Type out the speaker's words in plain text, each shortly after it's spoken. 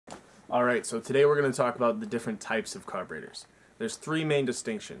Alright, so today we're going to talk about the different types of carburetors. There's three main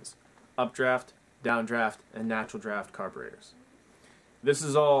distinctions: updraft, downdraft, and natural draft carburetors. This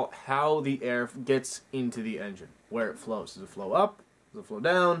is all how the air gets into the engine, where it flows. Does it flow up, does it flow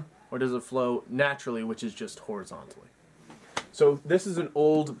down, or does it flow naturally, which is just horizontally? So this is an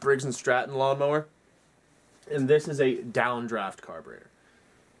old Briggs & Stratton lawnmower, and this is a downdraft carburetor.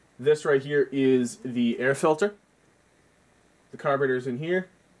 This right here is the air filter. The carburetor's in here,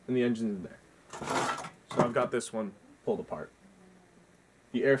 and the engine's in there. So I've got this one pulled apart.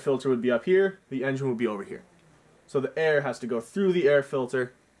 The air filter would be up here, the engine would be over here. So the air has to go through the air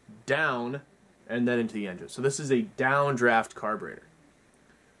filter, down, and then into the engine. So this is a downdraft carburetor.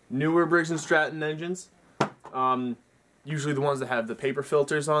 Newer Briggs & Stratton engines, usually the ones that have the paper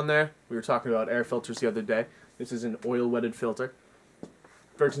filters on there. We were talking about air filters the other day. This is an oil-wetted filter.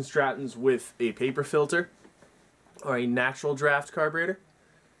 Briggs & Strattons with a paper filter, or a natural draft carburetor.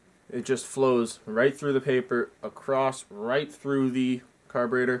 It just flows right through the paper, across, right through the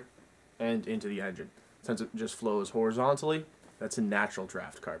carburetor, and into the engine. Since it just flows horizontally, that's a natural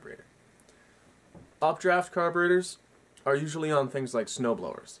draft carburetor. Updraft carburetors are usually on things like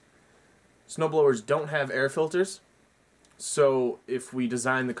snowblowers. Snowblowers don't have air filters, so if we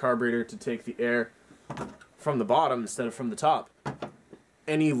design the carburetor to take the air from the bottom instead of from the top,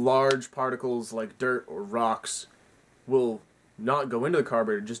 any large particles like dirt or rocks will not go into the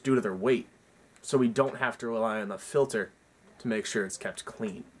carburetor just due to their weight. So we don't have to rely on the filter to make sure it's kept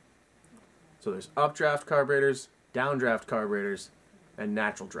clean. So there's updraft carburetors, downdraft carburetors, and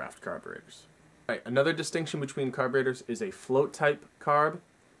natural draft carburetors. Right, another distinction between carburetors is a float type carb,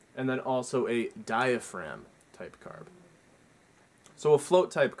 and then also a diaphragm type carb. So a float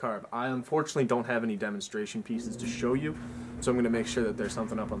type carb, I unfortunately don't have any demonstration pieces to show you, so I'm going to make sure that there's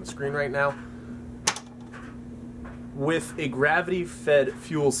something up on the screen right now. With a gravity-fed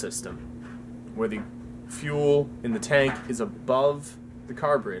fuel system, where the fuel in the tank is above the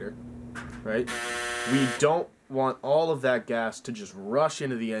carburetor, right? We don't want all of that gas to just rush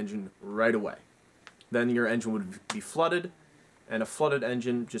into the engine right away. Then your engine would be flooded, and a flooded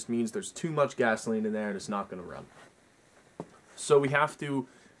engine just means there's too much gasoline in there and it's not going to run. So we have to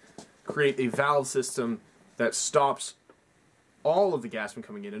create a valve system that stops all of the gas from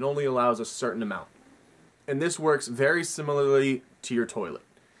coming in and only allows a certain amount. And this works very similarly to your toilet.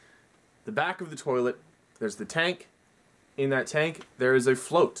 The back of the toilet, there's the tank. In that tank, there is a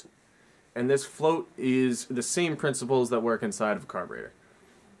float. And this float is the same principles that work inside of a carburetor.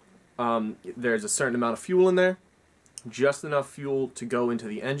 There's a certain amount of fuel in there, just enough fuel to go into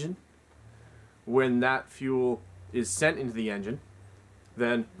the engine. When that fuel is sent into the engine,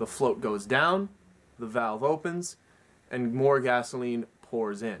 then the float goes down, the valve opens, and more gasoline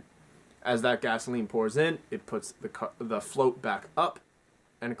pours in. As that gasoline pours in, it puts the float back up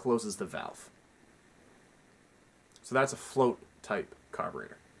and closes the valve. So that's a float type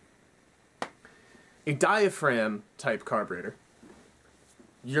carburetor. A diaphragm type carburetor,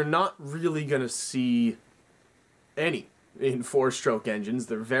 you're not really going to see any in four-stroke engines.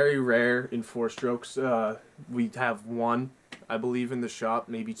 They're very rare in four-strokes. We have one, I believe, in the shop,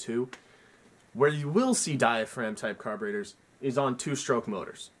 maybe two. Where you will see diaphragm type carburetors is on two-stroke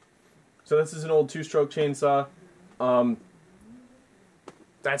motors. So this is an old two-stroke chainsaw.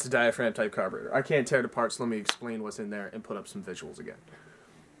 That's a diaphragm type carburetor. I can't tear it apart, so let me explain what's in there and put up some visuals again.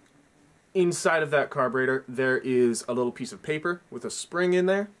 Inside of that carburetor, there is a little piece of paper with a spring in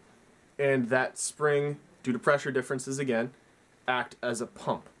there, and that spring, due to pressure differences again, act as a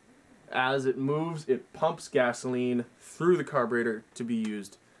pump. As it moves, it pumps gasoline through the carburetor to be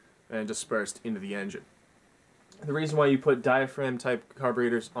used and dispersed into the engine. The reason why you put diaphragm type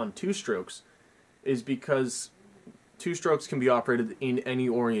carburetors on two strokes is because two strokes can be operated in any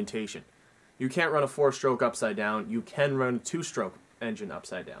orientation. You can't run a four-stroke upside down. You can run a two-stroke engine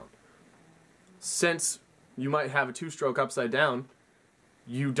upside down. Since you might have a two-stroke upside down,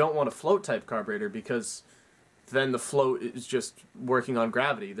 you don't want a float type carburetor because then the float is just working on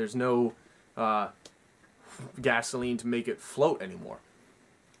gravity. There's no gasoline to make it float anymore.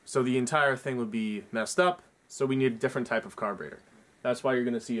 So the entire thing would be messed up, so we need a different type of carburetor. That's why you're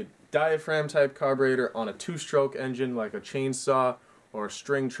going to see a diaphragm type carburetor on a two-stroke engine like a chainsaw or a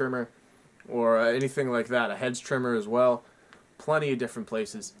string trimmer or anything like that, a heads trimmer as well. Plenty of different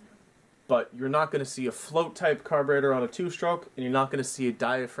places. But you're not going to see a float type carburetor on a two-stroke, and you're not going to see a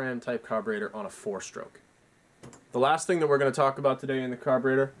diaphragm type carburetor on a four-stroke. The last thing that we're going to talk about today in the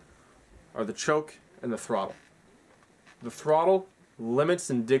carburetor are the choke and the throttle. The throttle limits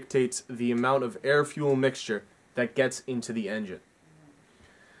and dictates the amount of air-fuel mixture that gets into the engine.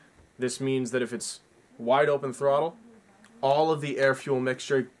 This means that if it's wide open throttle, all of the air-fuel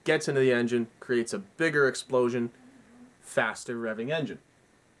mixture gets into the engine, creates a bigger explosion, faster revving engine.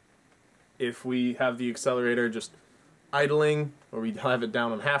 If we have the accelerator just idling, or we have it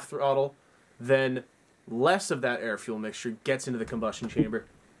down on half throttle, then less of that air-fuel mixture gets into the combustion chamber,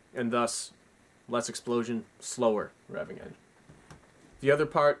 and thus less explosion, slower revving engine. The other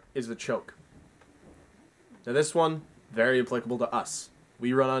part is the choke. Now this one, very applicable to us.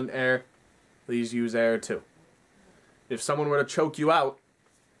 We run on air, please use air too. If someone were to choke you out,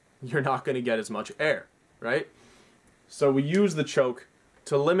 you're not going to get as much air, right? So we use the choke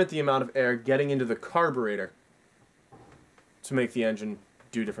to limit the amount of air getting into the carburetor to make the engine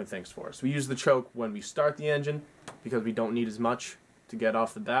do different things for us. We use the choke when we start the engine because we don't need as much to get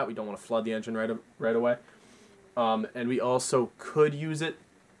off the bat. We don't want to flood the engine right away. And we also could use it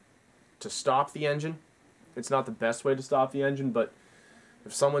to stop the engine. It's not the best way to stop the engine, but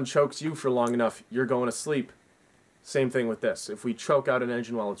if someone chokes you for long enough, you're going to sleep. Same thing with this. If we choke out an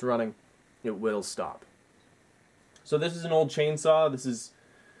engine while it's running, it will stop. So this is an old chainsaw.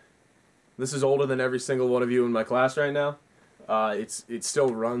 This is older than every single one of you in my class right now. It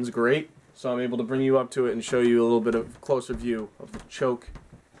still runs great, so I'm able to bring you up to it and show you a little bit of closer view of the choke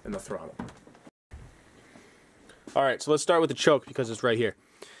and the throttle. Alright, so let's start with the choke because it's right here.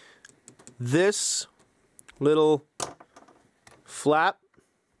 This little flap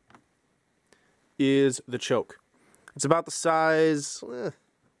is the choke. It's about the size, a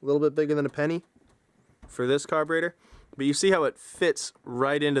little bit bigger than a penny for this carburetor, but you see how it fits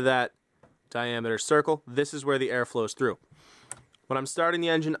right into that diameter circle. This is where the air flows through. When I'm starting the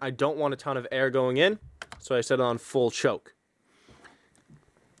engine, I don't want a ton of air going in, so I set it on full choke.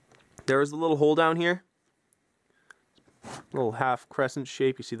 There is a little hole down here, little half crescent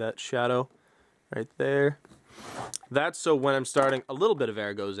shape. You see that shadow right there? That's so when I'm starting, a little bit of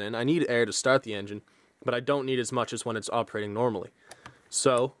air goes in. I need air to start the engine, but I don't need as much as when it's operating normally.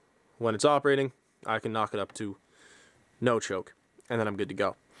 So when it's operating, I can knock it up to no choke, and then I'm good to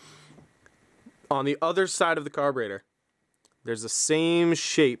go. On the other side of the carburetor, there's the same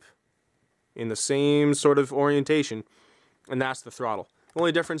shape in the same sort of orientation, and that's the throttle. The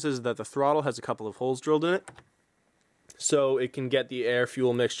only difference is that the throttle has a couple of holes drilled in it, so it can get the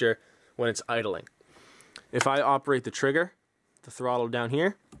air-fuel mixture when it's idling. If I operate the trigger, the throttle down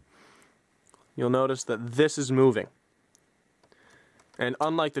here, you'll notice that this is moving. And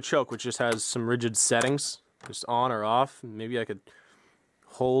unlike the choke, which just has some rigid settings, just on or off, maybe I could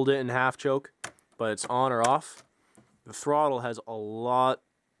hold it in half choke, but it's on or off. The throttle has a lot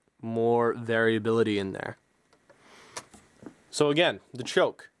more variability in there. So again, the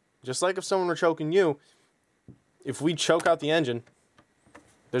choke. Just like if someone were choking you, if we choke out the engine,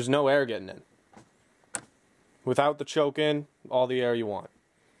 there's no air getting in. Without the choke in, all the air you want.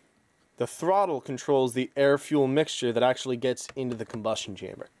 The throttle controls the air-fuel mixture that actually gets into the combustion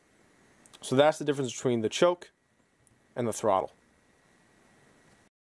chamber. So that's the difference between the choke and the throttle.